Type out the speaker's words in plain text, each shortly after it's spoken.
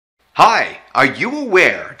Hi, are you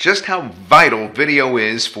aware just how vital video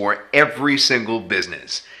is for every single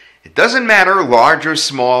business? It doesn't matter large or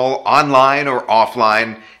small, online or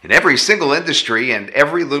offline, in every single industry and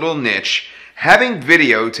every little niche, having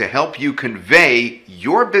video to help you convey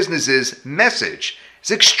your business's message is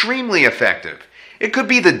extremely effective. It could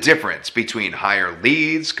be the difference between higher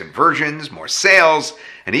leads, conversions, more sales,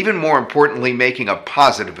 and even more importantly, making a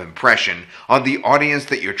positive impression on the audience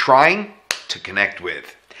that you're trying to connect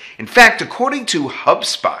with. In fact, according to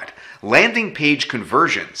HubSpot, landing page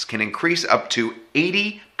conversions can increase up to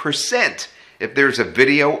 80% if there's a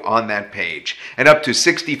video on that page, and up to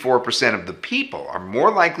 64% of the people are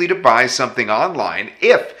more likely to buy something online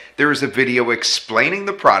if there is a video explaining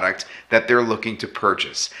the product that they're looking to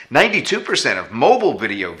purchase. 92% of mobile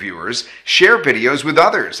video viewers share videos with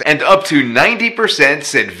others, and up to 90%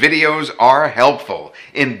 said videos are helpful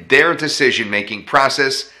in their decision-making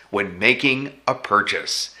process when making a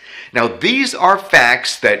purchase. Now, these are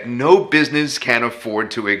facts that no business can afford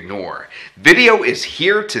to ignore. Video is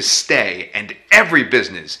here to stay, and every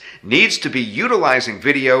business needs to be utilizing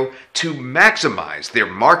video to maximize their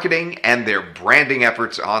marketing and their branding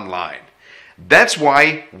efforts online. That's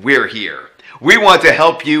why we're here. We want to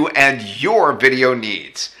help you and your video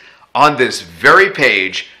needs. On this very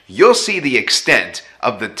page, you'll see the extent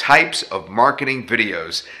of the types of marketing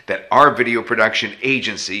videos that our video production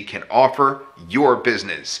agency can offer your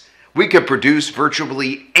business. We can produce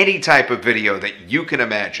virtually any type of video that you can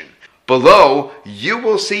imagine. Below, you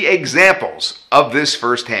will see examples of this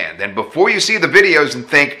firsthand. And before you see the videos and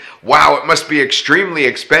think, wow, it must be extremely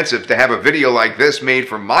expensive to have a video like this made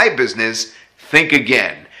for my business, think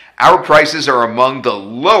again. Our prices are among the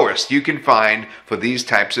lowest you can find for these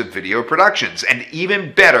types of video productions. And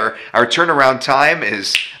even better, our turnaround time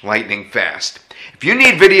is lightning fast. If you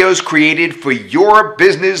need videos created for your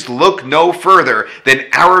business, look no further than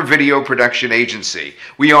our video production agency.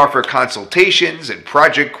 We offer consultations and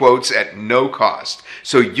project quotes at no cost,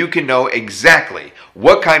 so you can know exactly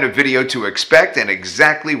what kind of video to expect and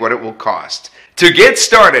exactly what it will cost. To get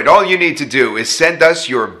started, all you need to do is send us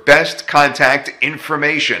your best contact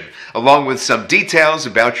information, along with some details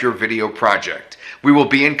about your video project. We will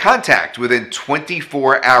be in contact within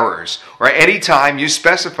 24 hours or any time you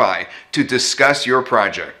specify to discuss your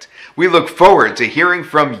project. We look forward to hearing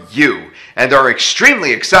from you and are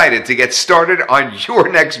extremely excited to get started on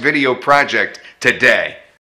your next video project today.